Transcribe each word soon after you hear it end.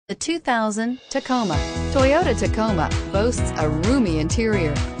The 2000 Tacoma. Toyota Tacoma boasts a roomy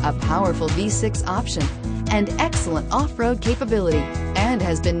interior, a powerful V6 option, and excellent off-road capability, and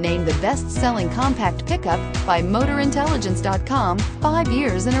has been named the best-selling compact pickup by MotorIntelligence.com 5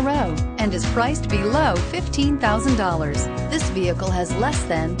 years in a row, and is priced below $15,000. This vehicle has less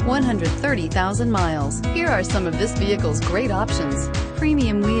than 130,000 miles. Here are some of this vehicle's great options: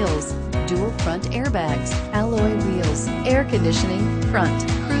 premium wheels, dual front airbags, alloy wheels, air conditioning, front,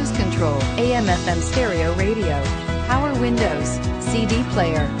 cruise control, AM/FM stereo radio, power windows, CD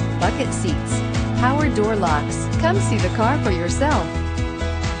player, bucket seats, power door locks. Come see the car for yourself.